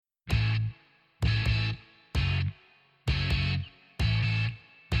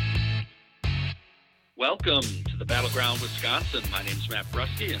Welcome to the Battleground, Wisconsin. My name is Matt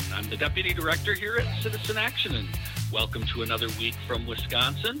Brusky, and I'm the Deputy Director here at Citizen Action. And welcome to another week from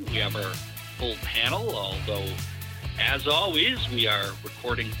Wisconsin. We have our full panel, although, as always, we are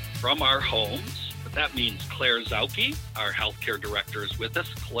recording from our homes. But that means Claire Zauke, our Healthcare Director, is with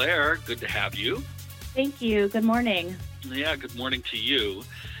us. Claire, good to have you. Thank you. Good morning. Yeah, good morning to you.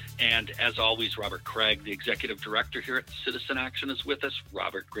 And as always, Robert Craig, the Executive Director here at Citizen Action, is with us.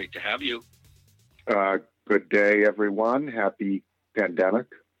 Robert, great to have you. Good day, everyone. Happy pandemic,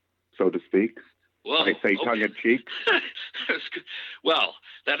 so to speak. Well, I say tongue-in-cheek. Well,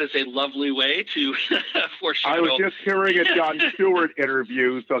 that is a lovely way to foreshadow. I was just hearing a Jon Stewart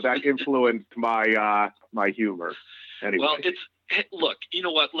interview, so that influenced my humor. Anyway. Well, look, you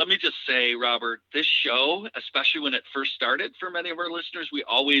know what? Let me just say, Robert, this show, especially when it first started for many of our listeners, we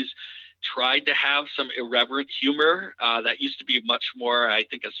always tried to have some irreverent humor. That used to be much more, I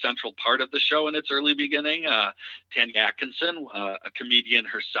think, a central part of the show in its early beginning. Tanya Atkinson, a comedian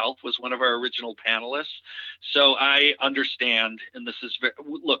herself, was one of our original panelists. So I understand, and this is,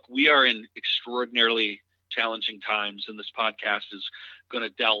 look, we are in extraordinarily challenging times, and this podcast is going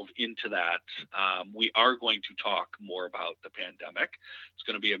to delve into that. We are going to talk more about the pandemic. It's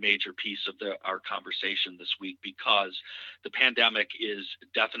going to be a major piece of our conversation this week because the pandemic is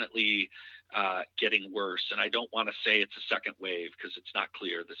definitely getting worse. And I don't want to say it's a second wave because it's not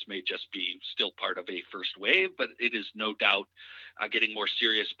clear. This may just be still part of a first wave, but it is no doubt getting more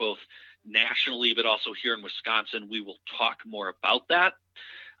serious both nationally, but also here in Wisconsin. We will talk more about that.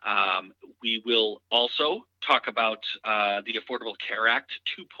 We will also talk about the Affordable Care Act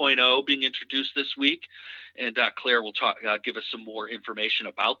 2.0 being introduced this week, and Claire will give us some more information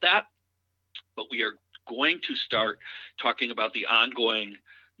about that. But we are going to start talking about the ongoing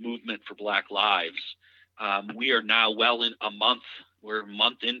movement for Black lives. We are now well in a month. We're a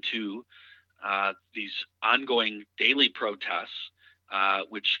month into these ongoing daily protests,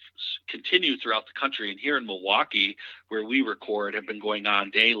 which continue throughout the country, and here in Milwaukee, where we record, have been going on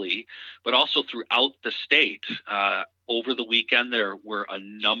daily, but also throughout the state. Over the weekend, there were a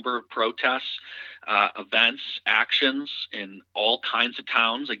number of protests, events, actions in all kinds of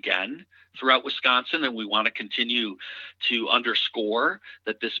towns, again, throughout Wisconsin, and we want to continue to underscore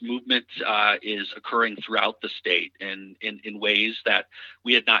that this movement is occurring throughout the state in ways that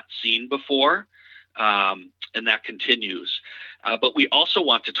we had not seen before. And that continues. But we also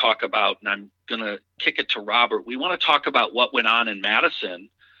want to talk about, and I'm going to kick it to Robert, we want to talk about what went on in Madison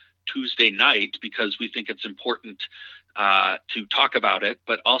Tuesday night because we think it's important to talk about it,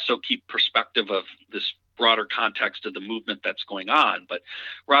 but also keep perspective of this broader context of the movement that's going on. But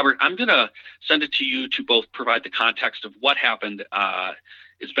Robert, I'm going to send it to you to both provide the context of what happened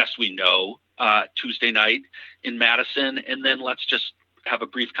as best we know Tuesday night in Madison, and then let's just have a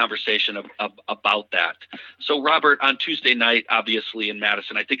brief conversation about that. So, Robert, on Tuesday night, obviously in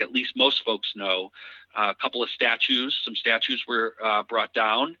Madison, I think at least most folks know, a couple of some statues were brought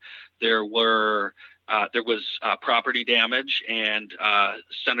down. There was property damage, and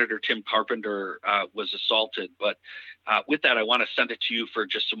Senator Tim Carpenter was assaulted. But with that, I want to send it to you for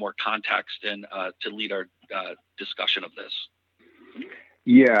just some more context and to lead our discussion of this.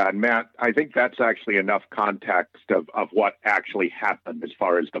 Yeah, and Matt, I think that's actually enough context of what actually happened as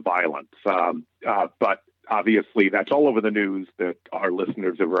far as the violence. But obviously, that's all over the news that our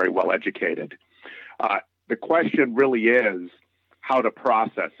listeners are very well educated. The question really is how to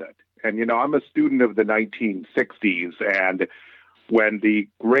process it. And, you know, I'm a student of the 1960s, and when the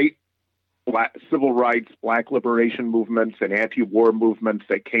great civil rights, Black liberation movements, and anti-war movements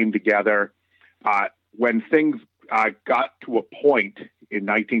that came together, when things got to a point in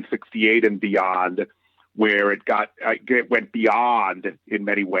 1968 and beyond where it went beyond in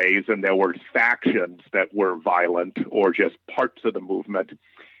many ways, and there were factions that were violent or just parts of the movement.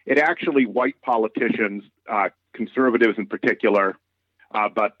 It actually, white politicians, conservatives in particular,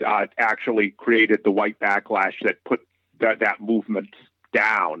 but actually created the white backlash that put that movement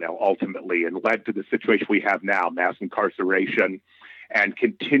down ultimately and led to the situation we have now, mass incarceration and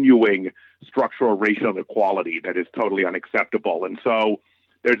continuing structural racial inequality that is totally unacceptable. And so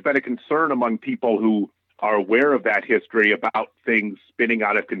there's been a concern among people who are aware of that history about things spinning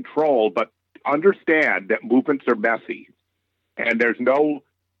out of control, but understand that movements are messy. And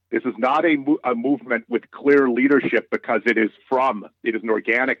this is not a movement with clear leadership because it is an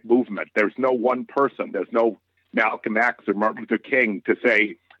organic movement. There's no one person. There's no Malcolm X or Martin Luther King to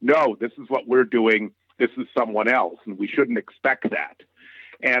say, no, this is what we're doing. This is someone else, and we shouldn't expect that.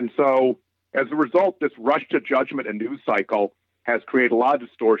 And so as a result, this rush to judgment and news cycle has created a lot of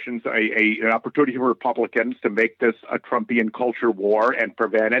distortions, an opportunity for Republicans to make this a Trumpian culture war and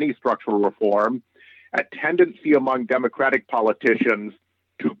prevent any structural reform. a tendency among Democratic politicians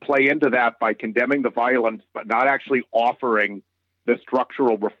to play into that by condemning the violence, but not actually offering the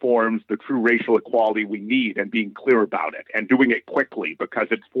structural reforms, the true racial equality we need, and being clear about it and doing it quickly because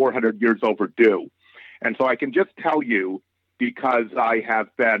it's 400 years overdue. And so I can just tell you, because I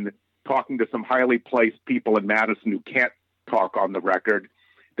have been talking to some highly placed people in Madison who can't talk on the record,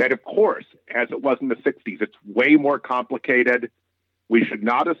 that of course, as it was in the 60s, it's way more complicated. We should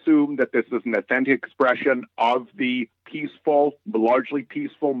not assume that this is an authentic expression of the peaceful, largely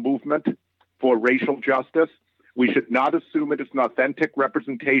peaceful movement for racial justice. We should not assume it is an authentic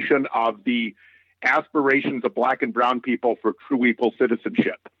representation of the aspirations of Black and brown people for true equal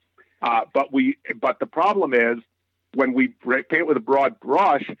citizenship. But the problem is, when we paint it with a broad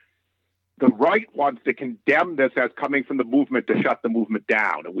brush, the right wants to condemn this as coming from the movement to shut the movement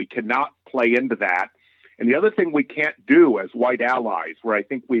down, and we cannot play into that. And the other thing we can't do as white allies, where I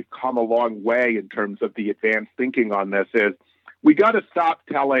think we've come a long way in terms of the advanced thinking on this, is we got to stop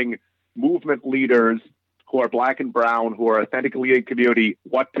telling movement leaders who are Black and brown, who are authentically leading community,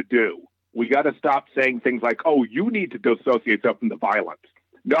 what to do. We got to stop saying things like, oh, you need to dissociate yourself from the violence.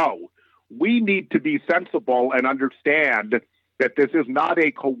 No, we need to be sensible and understand that this is not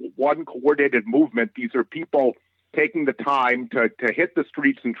a one coordinated movement. These are people taking the time to hit the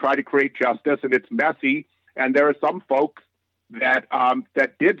streets and try to create justice, and it's messy. And there are some folks that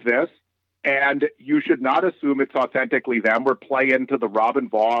did this, and you should not assume it's authentically them or play into the Robin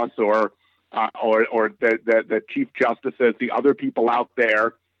Vos or the Chief Justices, the other people out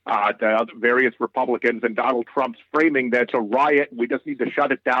there, the various Republicans and Donald Trump's framing that it's a riot. We just need to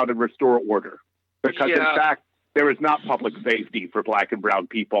shut it down and restore order. Because in fact, there is not public safety for Black and brown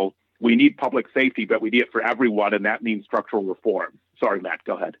people. We need public safety, but we need it for everyone, and that means structural reform. Sorry, Matt,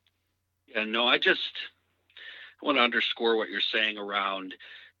 go ahead. Yeah, no, I want to underscore what you're saying around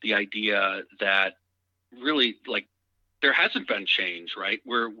the idea that really, like, there hasn't been change, right?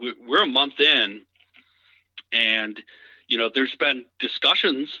 We're a month in, and there's been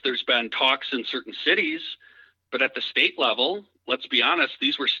discussions, there's been talks in certain cities, but at the state level, let's be honest,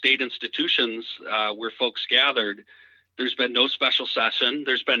 these were state institutions where folks gathered. There's been no special session.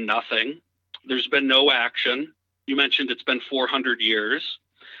 There's been nothing. There's been no action. You mentioned it's been 400 years.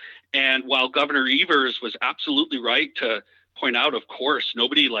 And while Governor Evers was absolutely right to point out, of course,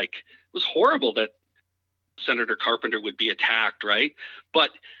 it was horrible that Senator Carpenter would be attacked, right?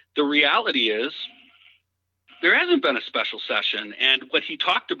 But the reality is there hasn't been a special session. And what he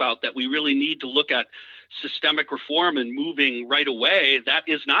talked about, that we really need to look at systemic reform and moving right away, that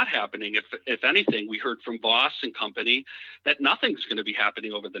is not happening. If anything, we heard from Voss and company that nothing's going to be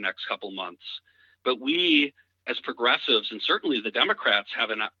happening over the next couple months. But we, as progressives, and certainly the Democrats, have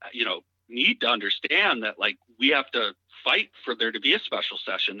need to understand that, we have to fight for there to be a special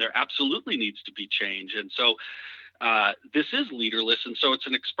session. There absolutely needs to be change. And so this is leaderless. And so it's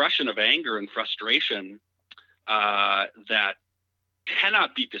an expression of anger and frustration that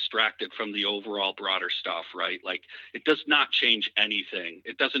cannot be distracted from the overall broader stuff, right? It does not change anything.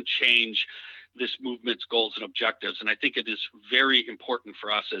 It doesn't change this movement's goals and objectives. And I think it is very important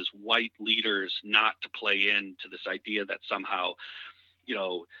for us as white leaders not to play into this idea that somehow,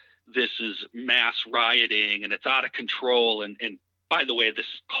 this is mass rioting and it's out of control. And by the way, this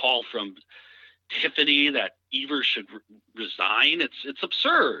call from Tiffany that Evers should resign, it's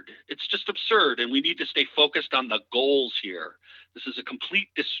absurd. It's just absurd. And we need to stay focused on the goals here. This is a complete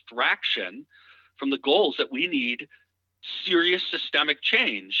distraction from the goals that we need serious systemic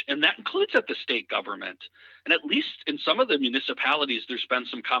change. And that includes at the state government. And at least in some of the municipalities, there's been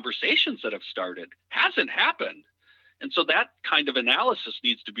some conversations that have started. Hasn't happened. And so that kind of analysis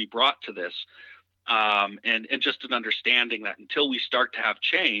needs to be brought to this. And just an understanding that until we start to have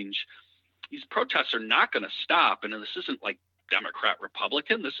change, these protests are not going to stop. And this isn't like Democrat,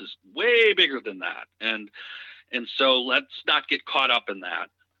 Republican. This is way bigger than that. And so let's not get caught up in that.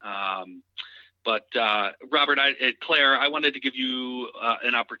 But Robert, Claire, I wanted to give you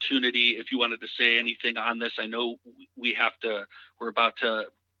an opportunity if you wanted to say anything on this. I know we're about to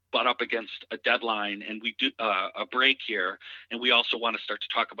butt up against a deadline, and we do a break here, and we also want to start to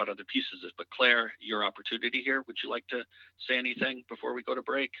talk about other pieces. But Claire, your opportunity here. Would you like to say anything before we go to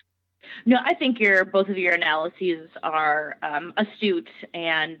break? No, I think both of your analyses are astute,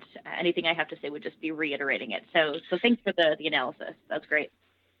 and anything I have to say would just be reiterating it. So thanks for the analysis. That's great.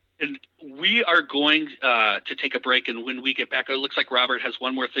 And we are going to take a break, and when we get back, it looks like Robert has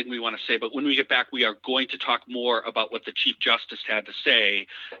one more thing we want to say, but when we get back, we are going to talk more about what the Chief Justice had to say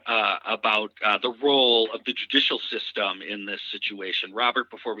about the role of the judicial system in this situation.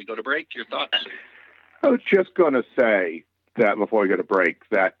 Robert, before we go to break, your thoughts? I was just going to say that before we go to break,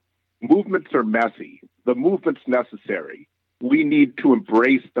 that movements are messy. The movement's necessary. We need to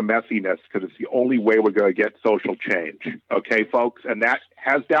embrace the messiness because it's the only way we're going to get social change. Okay, folks? And that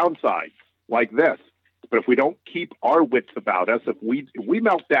has downsides like this. But if we don't keep our wits about us, if we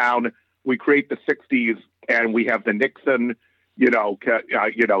melt down, we create the 60s and we have the Nixon,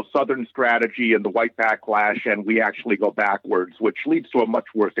 Southern strategy and the white backlash, and we actually go backwards, which leads to a much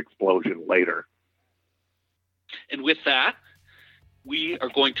worse explosion later. And with that, we are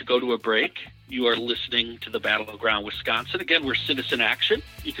going to go to a break. You are listening to the Battleground Wisconsin. Again, we're Citizen Action.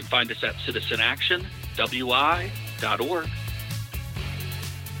 You can find us at citizenactionwi.org.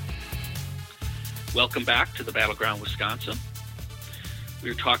 Welcome back to the Battleground Wisconsin.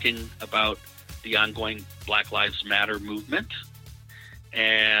 We're talking about the ongoing Black Lives Matter movement,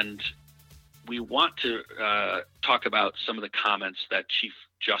 and we want to talk about some of the comments that Chief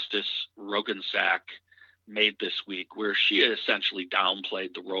Justice Roggensack made this week, where she essentially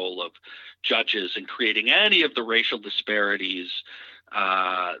downplayed the role of judges in creating any of the racial disparities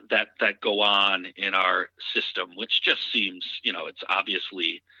that go on in our system, which just seems, it's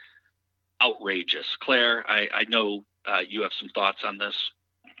obviously outrageous. Claire, I know you have some thoughts on this.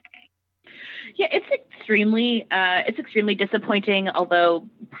 Yeah, it's extremely disappointing, although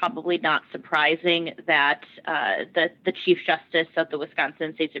probably not surprising that the Chief Justice of the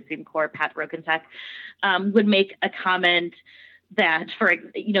Wisconsin State Supreme Court, Pat Roggensack, would make a comment that,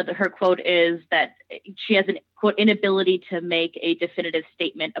 her quote is that she has an quote inability to make a definitive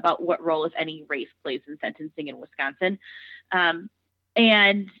statement about what role, if any, race plays in sentencing in Wisconsin, and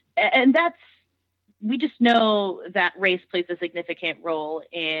that's, we just know that race plays a significant role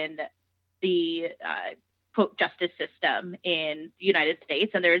in the quote justice system in the United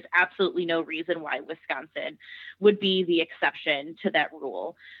States, and there's absolutely no reason why Wisconsin would be the exception to that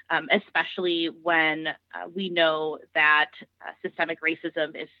rule, especially when we know that systemic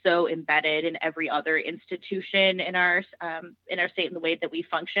racism is so embedded in every other institution in our state and the way that we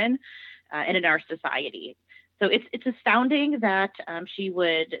function and in our society. So it's astounding that she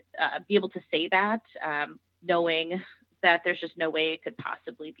would be able to say that, knowing that there's just no way it could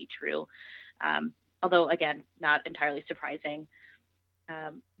possibly be true. Although, again, not entirely surprising.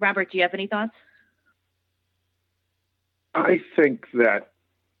 Robert, do you have any thoughts? I think that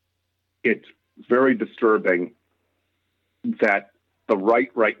it's very disturbing that the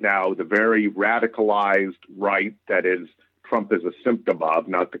right now, the very radicalized right that is Trump is a symptom of,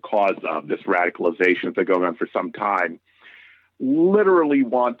 not the cause of this radicalization that's been going on for some time, literally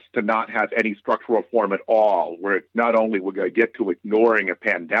wants to not have any structural reform at all, where not only we're going to get to ignoring a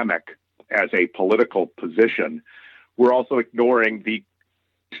pandemic as a political position, we're also ignoring the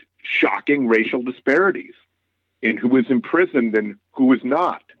shocking racial disparities in who is imprisoned and who is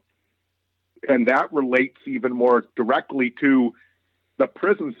not. And that relates even more directly to the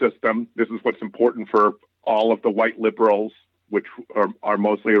prison system. This is what's important for all of the white liberals, which are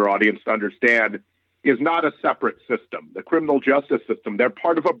mostly our audience, to understand, is not a separate system. The criminal justice system, they're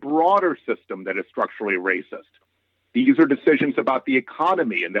part of a broader system that is structurally racist. These are decisions about the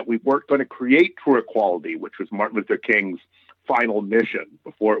economy and that we weren't going to create true equality, which was Martin Luther King's final mission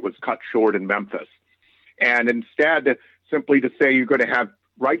before it was cut short in Memphis. And instead, simply to say you're going to have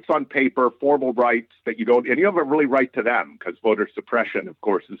rights on paper, formal rights that you don't, and you don't have a really right to them, because voter suppression, of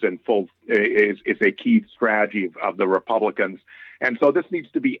course, is a key strategy of the Republicans. And so this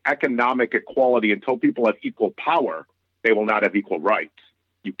needs to be economic equality. Until people have equal power, they will not have equal rights.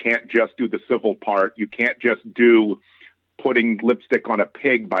 You can't just do the civil part. You can't just do putting lipstick on a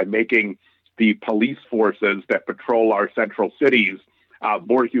pig by making the police forces that patrol our central cities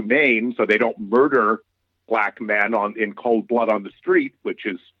more humane so they don't murder Black men in cold blood on the street, which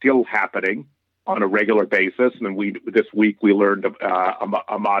is still happening on a regular basis. And this week we learned of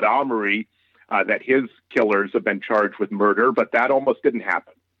Ahmaud Arbery, that his killers have been charged with murder, but that almost didn't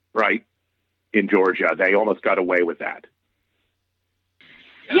happen, right? In Georgia, they almost got away with that.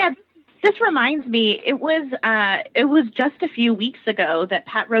 Yeah, this reminds me, it was just a few weeks ago that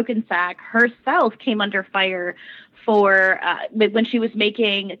Pat Roggensack herself came under fire for when she was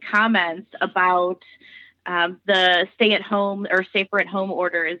making comments about the stay-at-home or safer-at-home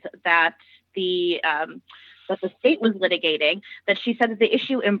orders that the state was litigating, that she said that the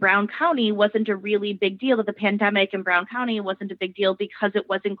issue in Brown County wasn't a really big deal, that the pandemic in Brown County wasn't a big deal because it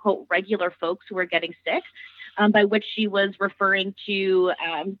wasn't, quote, regular folks who were getting sick, by which she was referring to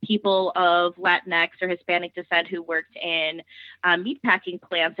people of Latinx or Hispanic descent who worked in meatpacking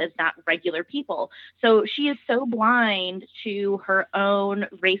plants as not regular people. So she is so blind to her own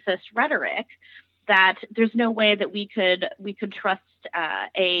racist rhetoric that there's no way that we could trust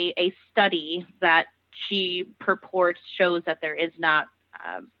a study that she purports shows that there is not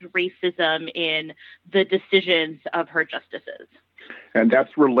racism in the decisions of her justices. And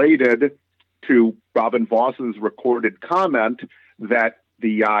that's related to Robin Voss's recorded comment that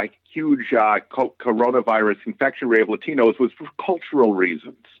the huge coronavirus infection rate of Latinos was for cultural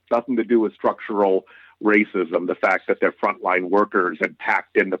reasons, nothing to do with structural racism, the fact that they're frontline workers and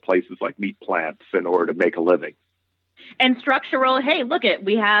packed into places like meat plants in order to make a living. And structural, hey, look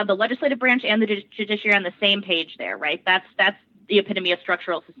we have the legislative branch and the judiciary on the same page there, right? That's the epitome of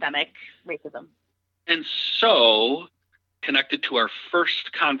structural systemic racism. And so, connected to our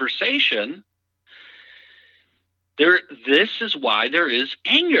first conversation, this is why there is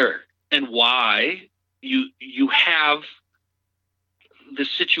anger and why you have the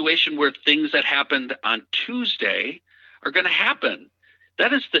situation where things that happened on Tuesday are going to happen.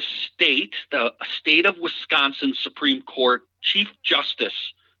 That is the state of Wisconsin Supreme Court Chief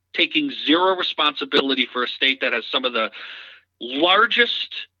Justice taking zero responsibility for a state that has some of the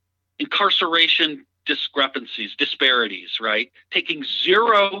largest incarceration disparities, right? Taking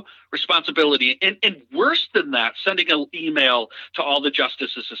zero responsibility. And worse than that, sending an email to all the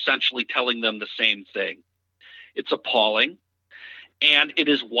justices essentially telling them the same thing. It's appalling. And it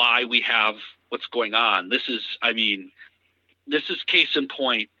is why we have what's going on. This is case in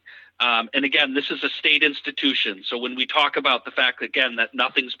point. And again, this is a state institution. So when we talk about the fact, again, that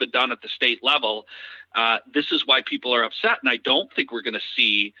nothing's been done at the state level, this is why people are upset. And I don't think we're going to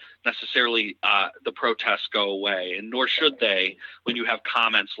see necessarily the protests go away, and nor should they when you have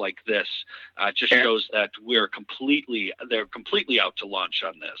comments like this. It just shows that they're completely out to lunch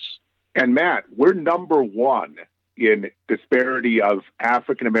on this. And Matt, we're number one in disparity of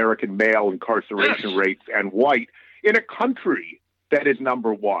African-American male incarceration rates and white in a country that is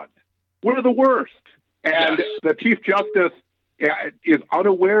number one. We're the worst. And the Chief Justice is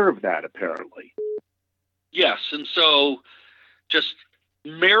unaware of that, apparently. Yes. And so just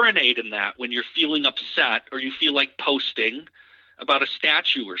marinate in that when you're feeling upset or you feel like posting about a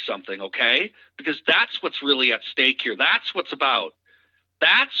statue or something, okay? Because that's what's really at stake here. That's what's about.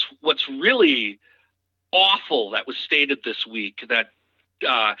 That's what's really awful that was stated this week that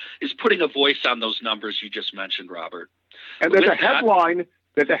is putting a voice on those numbers you just mentioned, Robert. And there's a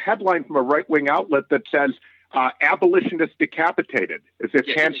headline from a right-wing outlet that says abolitionist decapitated, as if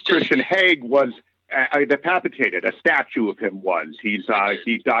Hans Christian Haig was decapitated. A statue of him was. He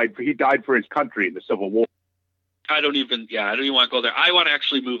died for his country in the Civil War. I don't even want to go there. I want to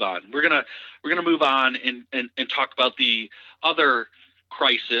actually move on. We're gonna move on and talk about the other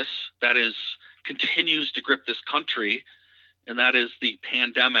crisis that continues to grip this country, and that is the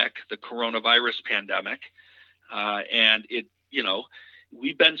pandemic, the coronavirus pandemic. And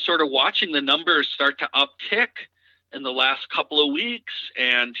we've been sort of watching the numbers start to uptick in the last couple of weeks.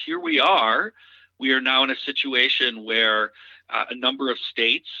 And here we are. We are now in a situation where a number of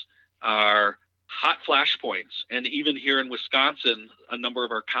states are hot flashpoints. And even here in Wisconsin, a number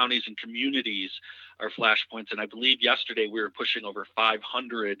of our counties and communities are flashpoints. And I believe yesterday we were pushing over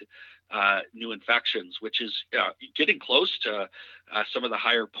 500 new infections, which is getting close to some of the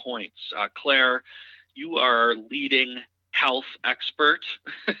higher points. Claire, you are leading health expert,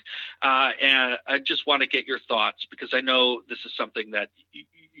 and I just want to get your thoughts because I know this is something that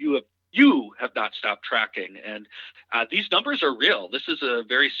you have not stopped tracking, and these numbers are real. This is a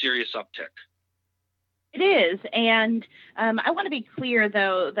very serious uptick. It is. And I want to be clear,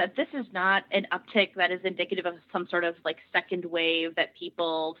 though, that this is not an uptick that is indicative of some sort of second wave that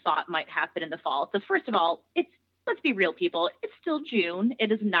people thought might happen in the fall. So first of all, let's be real, people. It's still June.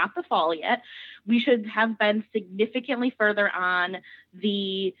 It is not the fall yet. We should have been significantly further on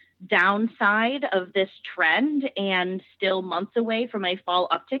the downside of this trend and still months away from a fall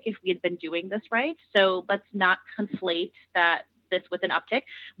uptick if we had been doing this right. So let's not conflate this with an uptick.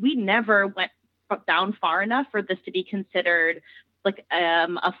 We never went down far enough for this to be considered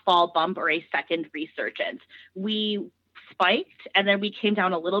a fall bump or a second resurgence. We spiked and then we came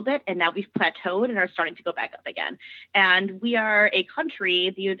down a little bit, and now we've plateaued and are starting to go back up again. And we are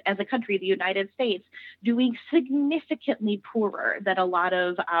the United States, doing significantly poorer than a lot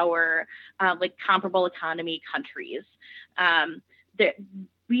of our comparable economy countries.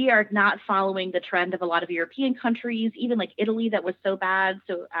 We are not following the trend of a lot of European countries, even like Italy, that was so bad.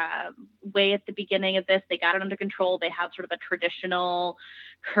 So way at the beginning of this, they got it under control. They have sort of a traditional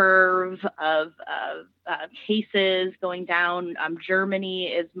curve of cases going down. Germany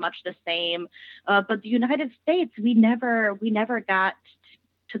is much the same. But the United States, we never got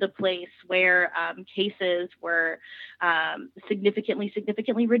to the place where cases were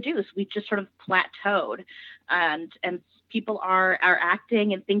significantly reduced. We just sort of plateaued, and people are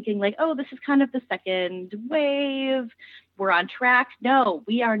acting and thinking like, oh, this is kind of the second wave. we're on track. No,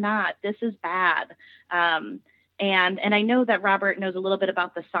 we are not. This is bad. And I know that Robert knows a little bit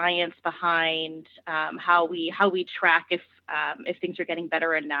about the science behind how we track if things are getting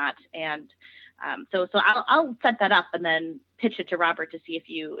better or not. And so I'll set that up and then pitch it to Robert to see if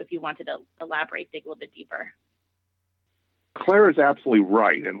you wanted to elaborate, dig a little bit deeper. Claire is absolutely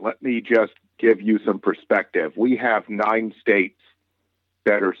right. And let me just give you some perspective. We have 9 states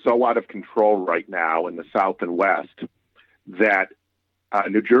that are so out of control right now in the South and West that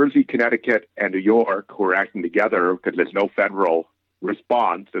New Jersey, Connecticut, and New York, who are acting together because there's no federal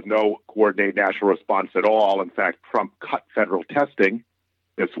response, there's no coordinated national response at all. In fact, Trump cut federal testing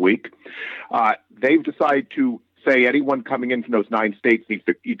this week. They've decided to say anyone coming in from those 9 states needs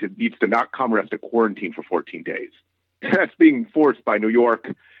to not come or has to quarantine for 14 days. That's being enforced by New York,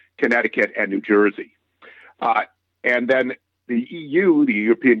 Connecticut, and New Jersey. And then the EU, the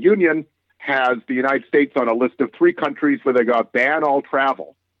European Union, has the United States on a list of 3 countries where they're going to ban all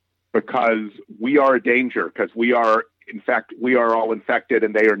travel because we are a danger, because we are all infected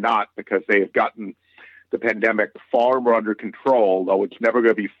and they are not, because they have gotten the pandemic far more under control, though it's never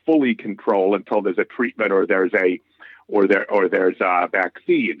going to be fully controlled until there's a treatment or there's a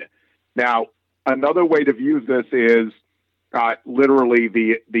vaccine. Now, another way to view this is literally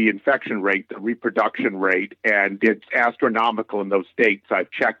the infection rate, the reproduction rate, and it's astronomical in those states. I've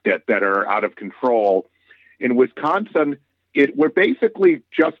checked it that are out of control. In Wisconsin, we're basically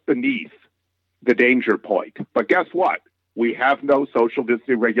just beneath the danger point. But guess what? We have no social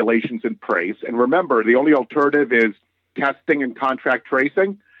distancing regulations in place. And remember, the only alternative is testing and contact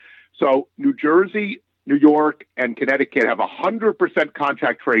tracing. So New Jersey, New York, and Connecticut have 100%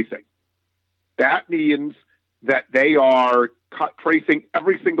 contact tracing. That means that they are tracing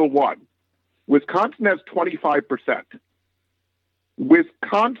every single one. Wisconsin has 25%.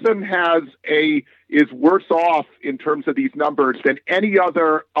 Wisconsin is worse off in terms of these numbers than any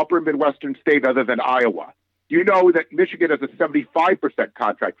other upper Midwestern state other than Iowa. You know that Michigan has a 75%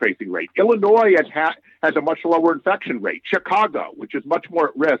 contact tracing rate. Illinois has a much lower infection rate. Chicago, which is much more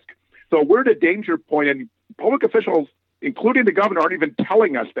at risk. So we're at a danger point, and public officials, including the governor, aren't even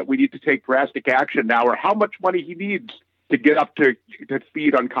telling us that we need to take drastic action now or how much money he needs to get up to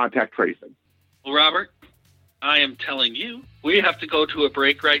speed on contact tracing. Well, Robert, I am telling you, we have to go to a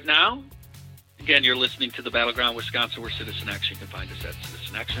break right now. Again, you're listening to the Battleground Wisconsin, where Citizen Action. You can find us at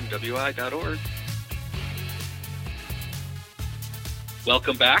citizenactionwi.org.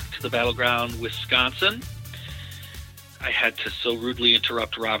 Welcome back to the Battleground Wisconsin. I had to so rudely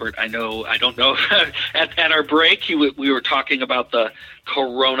interrupt Robert. I don't know. At our break, we were talking about the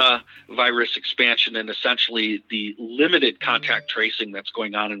coronavirus expansion and essentially the limited contact tracing that's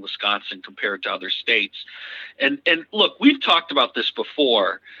going on in Wisconsin compared to other states. And look, we've talked about this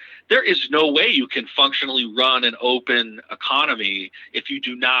before. There is no way you can functionally run an open economy if you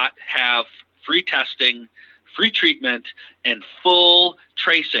do not have free testing, free treatment, and full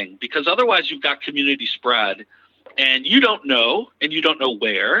tracing, because otherwise you've got community spread. And you don't know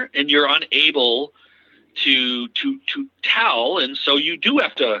where, and you're unable to tell, and so you do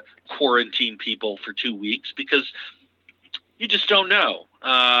have to quarantine people for 2 weeks because you just don't know.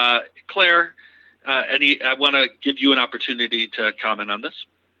 Claire, I want to give you an opportunity to comment on this.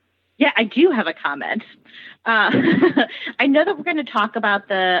 Yeah, I do have a comment. I know that we're going to talk about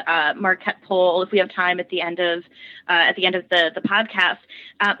the Marquette poll if we have time at the end of the podcast.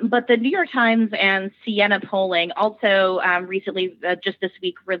 But the New York Times and Siena polling also recently, just this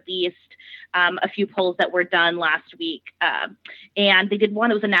week, released a few polls that were done last week. And they did one,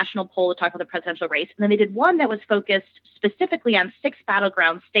 it was a national poll to talk about the presidential race. And then they did one that was focused specifically on 6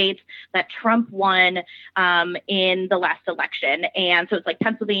 battleground states that Trump won in the last election. And so it's like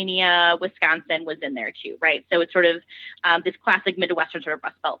Pennsylvania, Wisconsin was in there too, right? So it's sort of this classic Midwestern sort of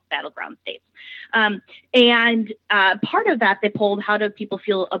Rust Belt battleground states. And part of that, they polled how do people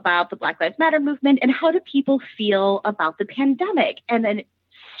feel about the Black Lives Matter movement and how do people feel about the pandemic. And then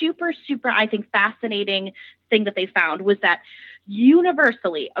super, I think, fascinating thing that they found was that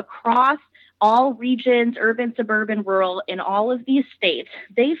universally across all regions, urban, suburban, rural, in all of these states,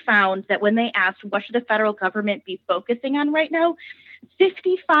 they found that when they asked what should the federal government be focusing on right now,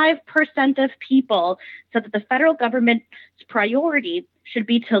 55% of people said that the federal government's priority should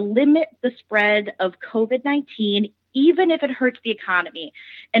be to limit the spread of COVID-19, even if it hurts the economy.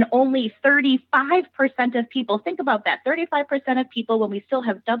 And only 35% of people, think about that, 35% of people, when we still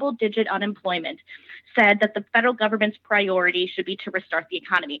have double-digit unemployment, said that the federal government's priority should be to restart the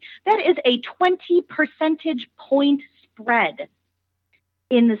economy. That is a 20 percentage point spread.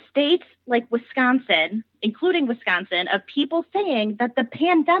 in the states like Wisconsin, including Wisconsin, of people saying that the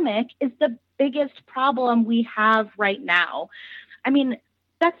pandemic is the biggest problem we have right now. I mean,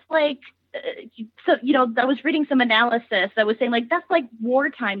 that's like, so, I was reading some analysis that was saying, like, that's like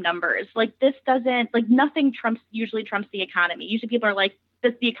wartime numbers. Like, this doesn't, like, nothing usually trumps the economy. Usually people are like,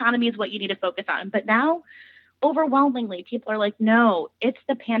 the economy is what you need to focus on. But now, overwhelmingly, people are like, no, it's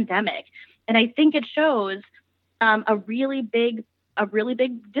the pandemic. And I think it shows a really big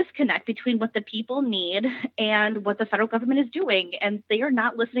disconnect between what the people need and what the federal government is doing. And they are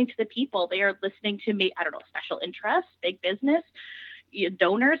not listening to the people. They are listening to, special interests, big business,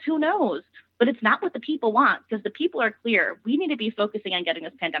 donors, who knows? But it's not what the people want, because the people are clear. We need to be focusing on getting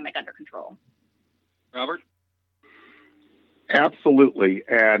this pandemic under control. Robert? Absolutely.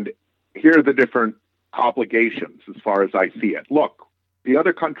 And here are the different obligations as far as I see it. Look, the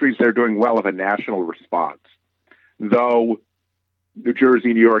other countries, they're doing well of a national response, though New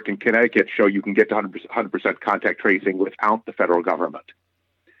Jersey, New York, and Connecticut show you can get to 100% contact tracing without the federal government.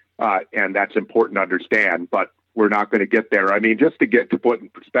 And that's important to understand, but we're not going to get there. I mean, just to put in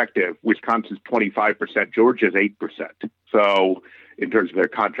perspective, Wisconsin's 25%, Georgia's 8%. So in terms of their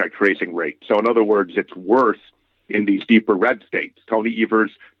contact tracing rate. So in other words, it's worse in these deeper red states. Tony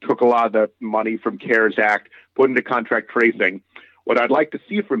Evers took a lot of the money from CARES Act, put into contact tracing. What I'd like to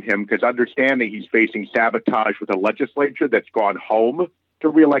see from him, because understanding he's facing sabotage with a legislature that's gone home to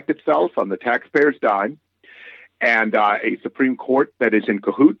reelect itself on the taxpayer's dime, and a Supreme Court that is in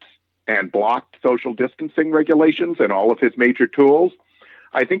cahoots and blocked social distancing regulations and all of his major tools,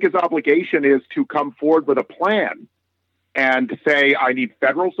 I think his obligation is to come forward with a plan and say, I need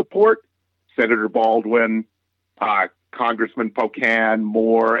federal support. Senator Baldwin, Congressman Pocan,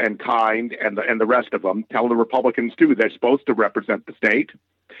 Moore, and Kind, and the rest of them, tell the Republicans, too, they're supposed to represent the state.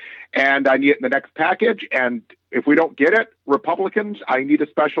 And I need it in the next package. And if we don't get it, Republicans, I need a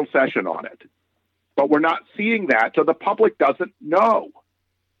special session on it. But we're not seeing that, so the public doesn't know.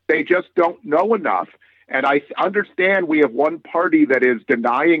 They just don't know enough. And I understand we have one party that is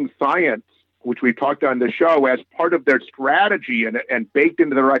denying science, which we talked on the show, as part of their strategy and baked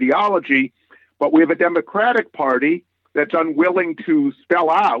into their ideology. But we have a Democratic Party that's unwilling to spell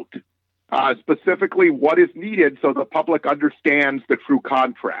out specifically what is needed so the public understands the true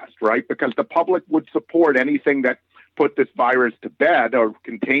contrast, right? Because the public would support anything that put this virus to bed or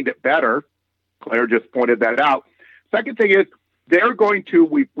contained it better. Claire just pointed that out. Second thing is, they're going to,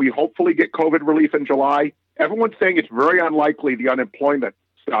 we hopefully get COVID relief in July. Everyone's saying it's very unlikely the unemployment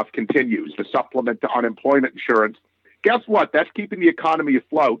stuff continues, the supplement to unemployment insurance. Guess what? That's keeping the economy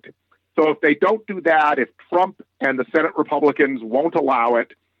afloat. So if they don't do that, if Trump and the Senate Republicans won't allow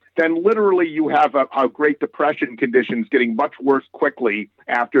it, then literally you have a Great Depression conditions getting much worse quickly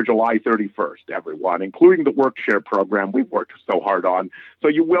after July 31st, everyone, including the work share program we've worked so hard on. So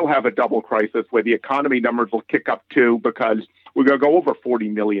you will have a double crisis where the economy numbers will kick up too, because we're going to go over 40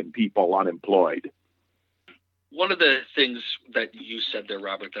 million people unemployed. One of the things that you said there,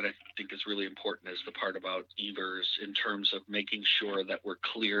 Robert, that I think is really important is the part about Evers in terms of making sure that we're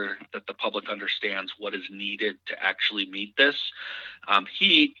clear that the public understands what is needed to actually meet this.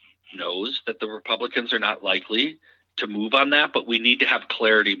 He knows that the Republicans are not likely to move on that, but we need to have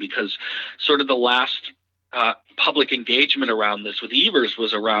clarity, because sort of the last public engagement around this with Evers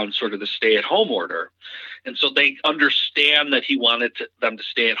was around sort of the stay-at-home order. And so they understand that he wanted them to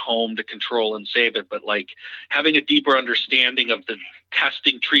stay at home to control and save it, but like having a deeper understanding of the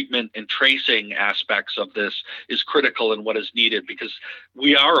testing, treatment, and tracing aspects of this is critical in what is needed, because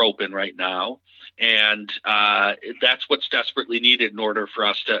we are open right now. And that's what's desperately needed in order for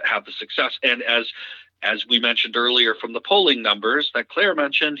us to have the success. And as we mentioned earlier from the polling numbers that Claire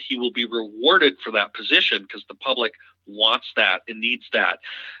mentioned, he will be rewarded for that position because the public wants that and needs that.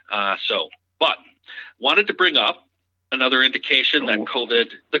 But wanted to bring up another indication that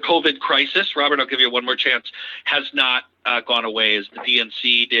the COVID crisis, Robert, I'll give you one more chance, has not gone away, as the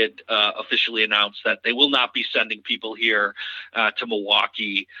DNC did officially announce that they will not be sending people here to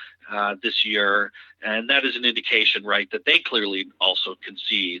Milwaukee this year. And that is an indication, right, that they clearly also can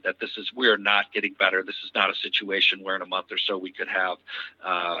see that we're not getting better. This is not a situation where in a month or so we could have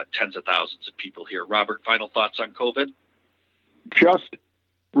tens of thousands of people here. Robert, final thoughts on COVID? Just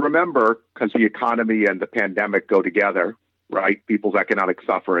remember, because the economy and the pandemic go together, right, people's economic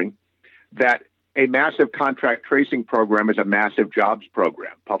suffering, that a massive contract tracing program is a massive jobs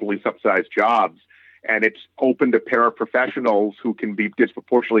program, publicly subsidized jobs. And it's open to paraprofessionals who can be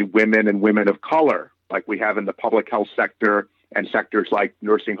disproportionately women and women of color, like we have in the public health sector and sectors like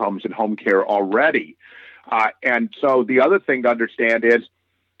nursing homes and home care already. And so the other thing to understand is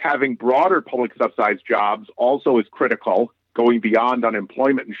having broader public subsidized jobs also is critical. going beyond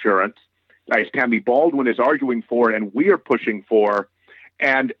unemployment insurance, as Tammy Baldwin is arguing for and we are pushing for.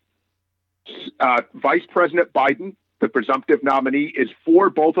 And Vice President Biden, the presumptive nominee, is for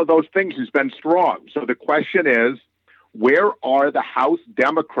both of those things, has been strong. So the question is, where are the House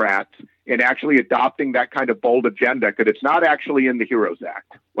Democrats in actually adopting that kind of bold agenda? Because it's not actually in the HEROES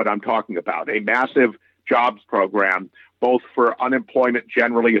Act, what I'm talking about, a massive jobs program, both for unemployment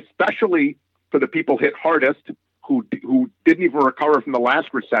generally, especially for the people hit hardest, who didn't even recover from the last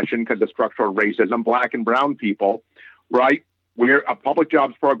recession because of structural racism, Black and brown people, right? We're a public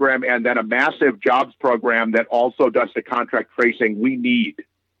jobs program and then a massive jobs program that also does the contract tracing we need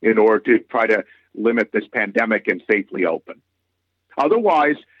in order to try to limit this pandemic and safely open.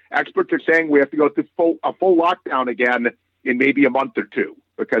 Otherwise, experts are saying we have to go through a full lockdown again in maybe a month or two,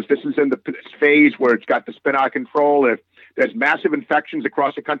 because this is in the phase where it's got the spin out of control. If there's massive infections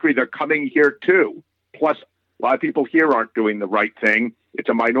across the country, they're coming here too. Plus, a lot of people here aren't doing the right thing. It's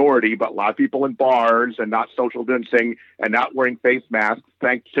a minority, but a lot of people in bars and not social distancing and not wearing face masks,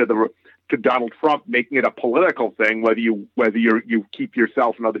 thanks to Donald Trump making it a political thing, whether you keep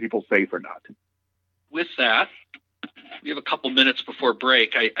yourself and other people safe or not. With that, we have a couple minutes before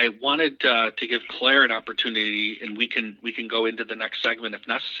break. I wanted to give Claire an opportunity, and we can go into the next segment if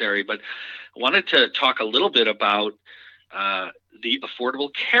necessary. But I wanted to talk a little bit about the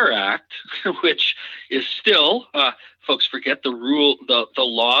Affordable Care Act, which is still, folks forget the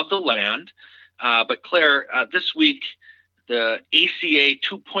law of the land. But Claire, this week the ACA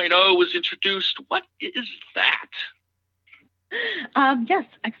 2.0 was introduced. What is that? Yes,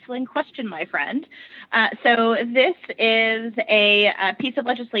 excellent question, my friend. So this is a piece of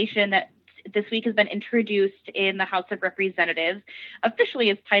legislation that this week has been introduced in the House of Representatives.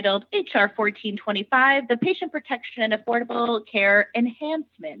 Officially, it's titled H.R. 1425, the Patient Protection and Affordable Care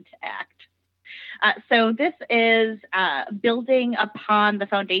Enhancement Act. So this is building upon the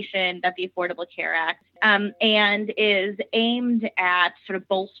foundation that the Affordable Care Act and is aimed at sort of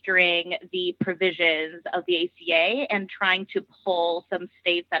bolstering the provisions of the ACA and trying to pull some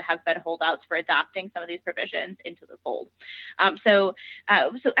states that have been holdouts for adopting some of these provisions into the fold. So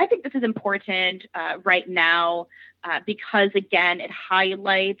I think this is important right now because, again, it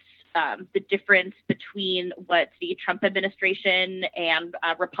highlights the difference between what the Trump administration and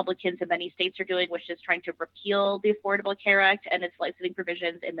Republicans in many states are doing, which is trying to repeal the Affordable Care Act and its licensing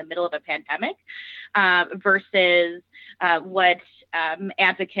provisions in the middle of a pandemic, versus what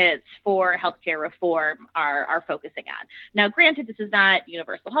advocates for healthcare reform are focusing on. Now, granted, this is not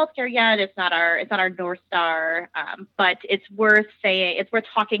universal healthcare yet. It's not our North Star, but it's worth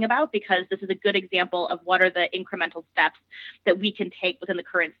talking about because this is a good example of what are the incremental steps that we can take within the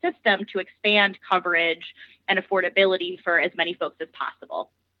current system to expand coverage and affordability for as many folks as possible.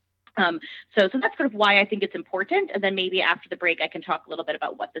 So that's sort of why I think it's important. And then maybe after the break, I can talk a little bit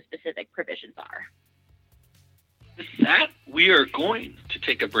about what the specific provisions are. With that, we are going to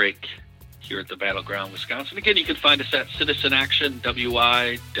take a break here at the Battleground, Wisconsin. Again, you can find us at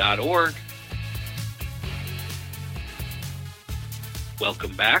citizenactionwi.org.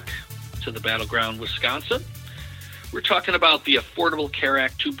 Welcome back to the Battleground, Wisconsin. We're talking about the Affordable Care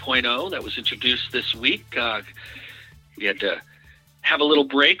Act 2.0 that was introduced this week. We had to have a little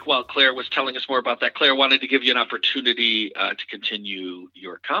break while Claire was telling us more about that. Claire, wanted to give you an opportunity to continue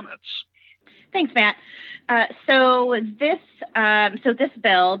your comments. Thanks, Matt. So this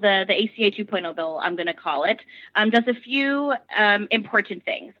bill, the ACA 2.0 bill, I'm going to call it, does a few important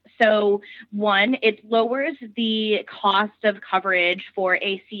things. So one, it lowers the cost of coverage for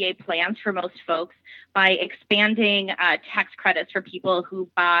ACA plans for most folks by expanding tax credits for people who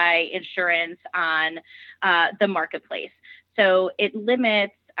buy insurance on the marketplace. So it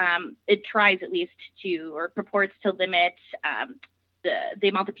limits, it tries at least to, or purports to limit the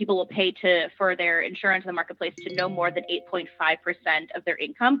amount that people will pay for their insurance in the marketplace to no more than 8.5% of their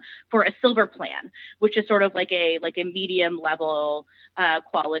income for a silver plan, which is sort of like a medium level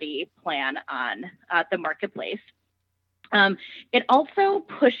quality plan on the marketplace. It also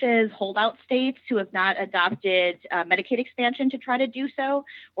pushes holdout states who have not adopted Medicaid expansion to try to do so,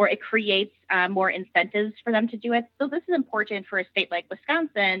 or it creates more incentives for them to do it. So this is important for a state like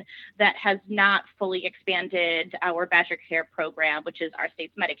Wisconsin that has not fully expanded our Badger Care program, which is our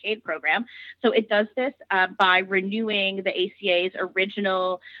state's Medicaid program. So it does this by renewing the ACA's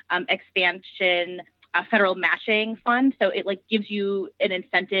original expansion federal matching fund. So it like gives you an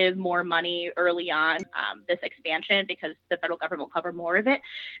incentive, more money early on, this expansion, because the federal government will cover more of it.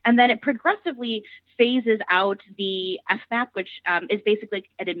 And then it progressively phases out the FMAP, which is basically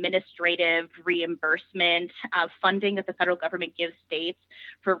an administrative reimbursement funding that the federal government gives states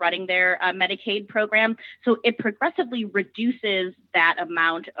for running their Medicaid program. So it progressively reduces that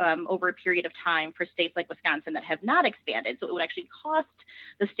amount over a period of time for states like Wisconsin that have not expanded. So it would actually cost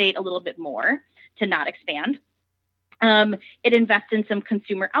the state a little bit more to not expand. It invests in some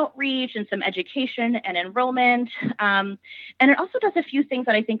consumer outreach and some education and enrollment. And it also does a few things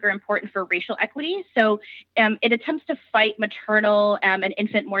that I think are important for racial equity. So it attempts to fight maternal and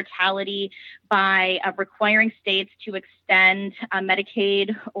infant mortality by requiring states to extend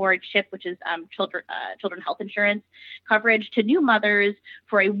Medicaid or CHIP, which is children health insurance coverage, to new mothers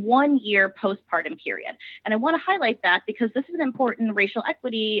for a 1-year postpartum period. And I want to highlight that because this is an important racial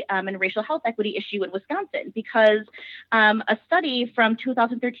equity and racial health equity issue in Wisconsin, because a study from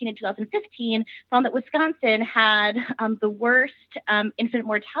 2013 and 2015 found that Wisconsin had the worst infant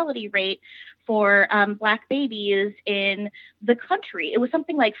mortality rate for Black babies in the country. It was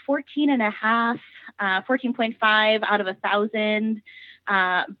something like 14.5, 14.5 out of 1,000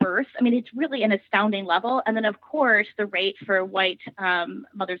 births. I mean, it's really an astounding level. And then, of course, the rate for white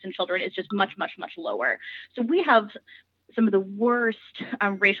mothers and children is just much, much, much lower. So we have some of the worst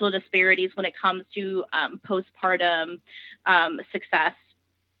racial disparities when it comes to postpartum success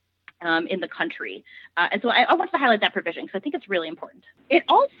in the country. And so I want to highlight that provision because I think it's really important. It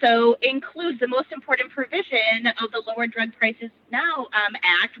also includes the most important provision of the Lower Drug Prices Now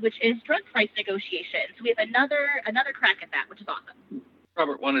Act, which is drug price negotiations. So we have another crack at that, which is awesome.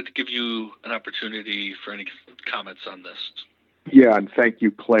 Robert, wanted to give you an opportunity for any comments on this. Yeah, and thank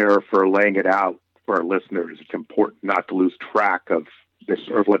you, Claire, for laying it out for our listeners. It's important not to lose track of this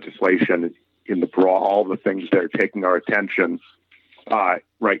sort of legislation in the broad, all the things that are taking our attention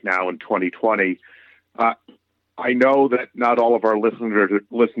right now in 2020. I know that not all of our listeners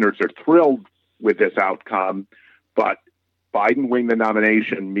are thrilled with this outcome, but Biden winning the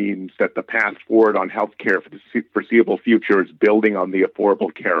nomination means that the path forward on health care for the foreseeable future is building on the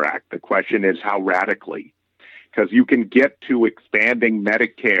Affordable Care Act. The question is how radically, because you can get to expanding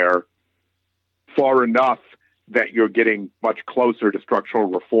Medicare far enough that you're getting much closer to structural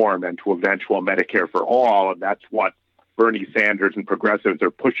reform and to eventual Medicare for all, and that's what Bernie Sanders and progressives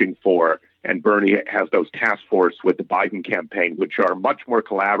are pushing for. And Bernie has those task force with the Biden campaign, which are much more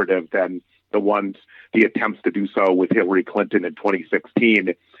collaborative than the attempts to do so with Hillary Clinton in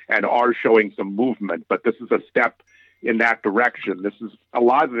 2016, and are showing some movement. But this is a step in that direction. A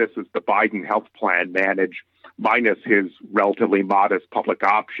lot of this is the Biden health plan minus his relatively modest public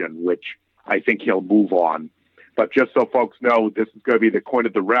option, which I think he'll move on. But just so folks know, this is going to be the coin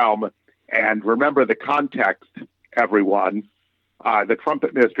of the realm. And remember the context, everyone. The Trump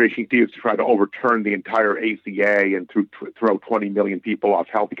administration continues to try to overturn the entire ACA and throw 20 million people off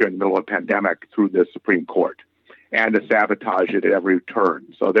health care in the middle of a pandemic through the Supreme Court, and to sabotage it at every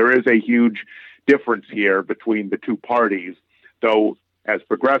turn. So there is a huge difference here between the two parties, though as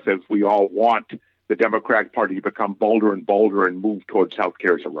progressives, we all want the Democratic Party to become bolder and bolder and move towards health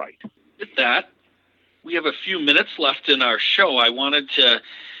care as a right. With that, we have a few minutes left in our show. I wanted to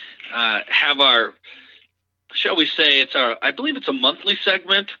have our, shall we say, I believe it's a monthly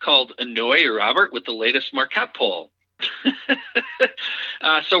segment called Annoy Robert with the latest Marquette poll.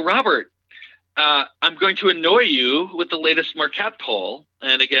 So Robert, I'm going to annoy you with the latest Marquette poll.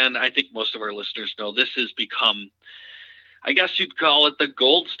 And again, I think most of our listeners know this has become, I guess you'd call it the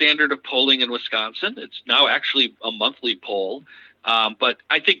gold standard of polling in Wisconsin. It's now actually a monthly poll. But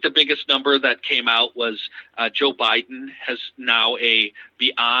I think the biggest number that came out was Joe Biden has now a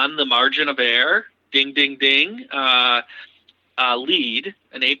beyond the margin of error, ding, ding, ding, lead,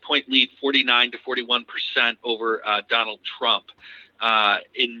 an 8-point lead, 49 to 41% over Donald Trump.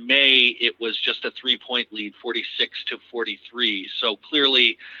 In May, it was just a 3-point lead, 46 to 43. So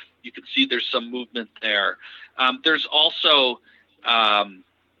clearly you can see there's some movement there. There's also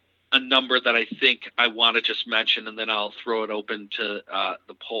a number that I think I want to just mention, and then I'll throw it open to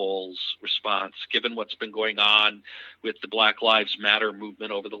the poll's response, given what's been going on with the Black Lives Matter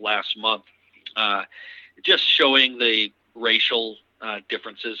movement over the last month. Just showing the racial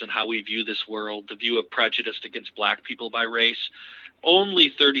differences and how we view this world, the view of prejudice against Black people by race. Only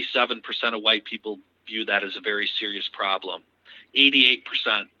 37% of white people view that as a very serious problem. 88%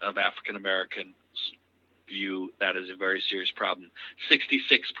 of African Americans view that as a very serious problem. 66%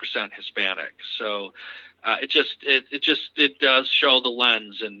 Hispanic. So It does show the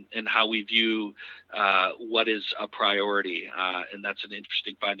lens and how we view what is a priority, and that's an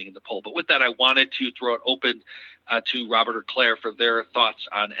interesting finding in the poll. But with that, I wanted to throw it open to Robert or Claire for their thoughts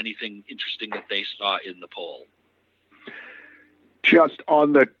on anything interesting that they saw in the poll. Just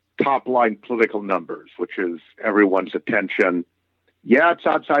on the top line political numbers, which is everyone's attention. Yeah, it's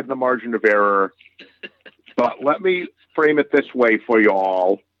outside the margin of error, but let me frame it this way for you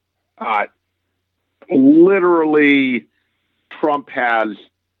all. Literally, Trump has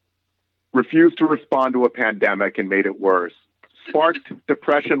refused to respond to a pandemic and made it worse, sparked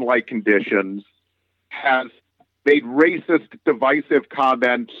depression-like conditions, has made racist, divisive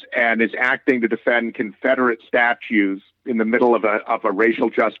comments, and is acting to defend Confederate statues in the middle of a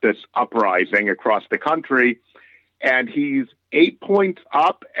racial justice uprising across the country. And he's 8 points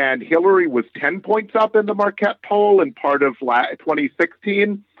up, and Hillary was 10 points up in the Marquette poll in part of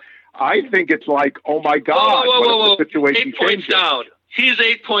 2016. I think it's like, oh my God, what if the situation 8 points changes? down. He's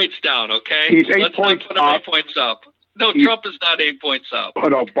 8 points down, okay? He's 8 Let's points not put him up. 8 points up. No, Trump is not 8 points up. Oh,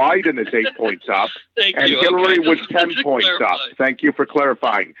 no, Biden is 8 points up. Thank and you. Hillary Okay, was just 10 to points clarify. up. Thank you for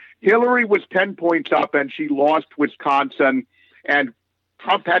clarifying. Hillary was 10 points up, and she lost Wisconsin, and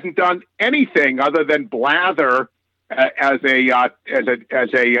Trump hadn't done anything other than blather as a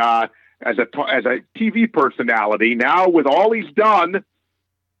TV personality. Now, with all he's done,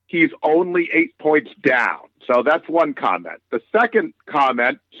 he's only 8 points down. So that's one comment. The second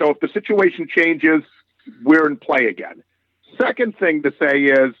comment, so if the situation changes, we're in play again. Second thing to say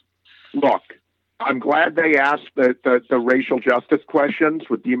is, look, I'm glad they asked the racial justice questions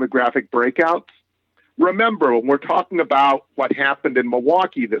with demographic breakouts. Remember, when we're talking about what happened in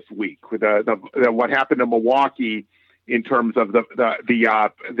Milwaukee this week, with what happened in Milwaukee in terms of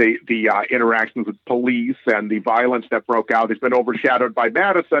the interactions with police and the violence that broke out, has been overshadowed by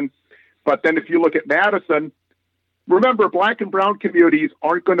Madison. But then if you look at Madison, remember, Black and brown communities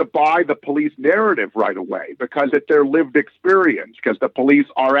aren't going to buy the police narrative right away because it's their lived experience, because the police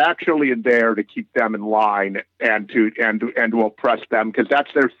are actually in there to keep them in line and to oppress them, because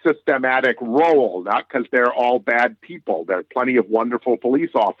that's their systematic role, not because they're all bad people. There are plenty of wonderful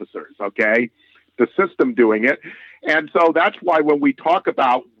police officers, okay? The system doing it. And so that's why when we talk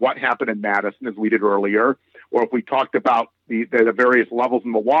about what happened in Madison, as we did earlier, or if we talked about the various levels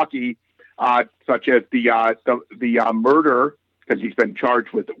in Milwaukee, such as the murder, because he's been charged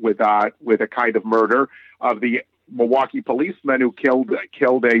with a kind of murder of the Milwaukee policeman who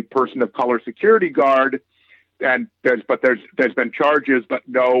killed a person of color security guard, and there's been charges, but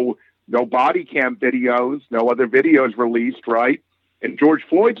no body cam videos, no other videos released, right? And George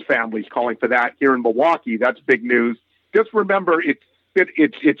Floyd's family's calling for that here in Milwaukee. That's big news. Just remember, it's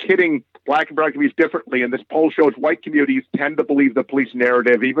hitting Black and brown communities differently, and this poll shows white communities tend to believe the police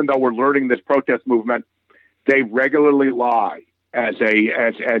narrative. Even though we're learning this protest movement, they regularly lie as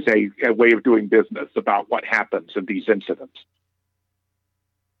a way of doing business about what happens in these incidents.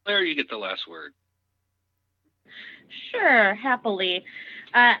 Claire, you get the last word. Sure, happily.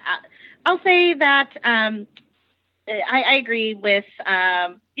 I'll say that I agree with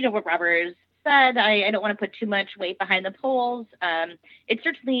what Robert said. I don't want to put too much weight behind the polls. It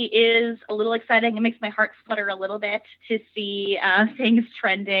certainly is a little exciting. It makes my heart flutter a little bit to see things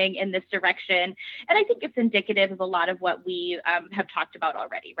trending in this direction. And I think it's indicative of a lot of what we have talked about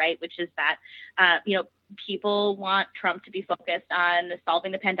already, right? Which is that, people want Trump to be focused on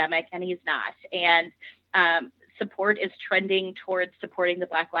solving the pandemic, and he's not. And support is trending towards supporting the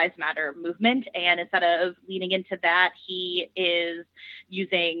Black Lives Matter movement. And instead of leaning into that, he is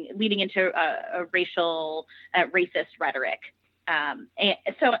leaning into a racist rhetoric. And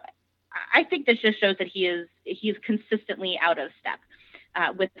so I think this just shows that he's consistently out of step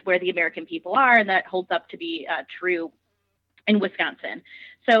with where the American people are, and that holds up to be true in Wisconsin.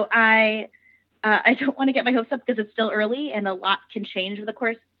 So I don't want to get my hopes up because it's still early and a lot can change over the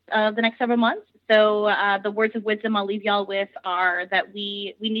course of the next several months. So the words of wisdom I'll leave y'all with are that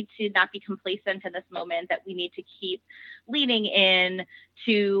we need to not be complacent in this moment, that we need to keep leaning in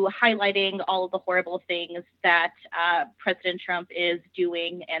to highlighting all of the horrible things that President Trump is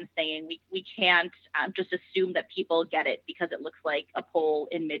doing and saying. We can't just assume that people get it because it looks like a poll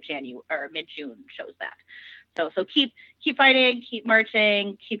in mid-January or mid-June shows that. So keep fighting, keep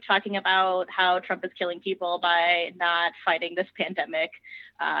marching, keep talking about how Trump is killing people by not fighting this pandemic,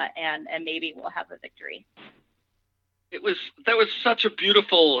 and maybe we'll have a victory. That was such a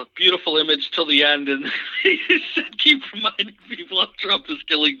beautiful image till the end, and you said keep reminding people how Trump is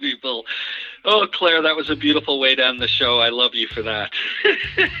killing people. Oh, Claire, that was a beautiful way to end the show. I love you for that.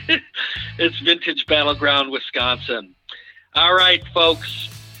 It's Vintage Battleground, Wisconsin. All right, folks,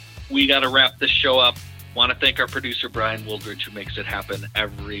 we got to wrap this show up. Want to thank our producer, Brian Wooldridge, who makes it happen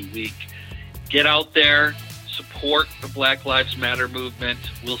every week. Get out there, support the Black Lives Matter movement.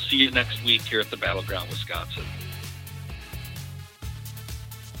 We'll see you next week here at the Battleground, Wisconsin.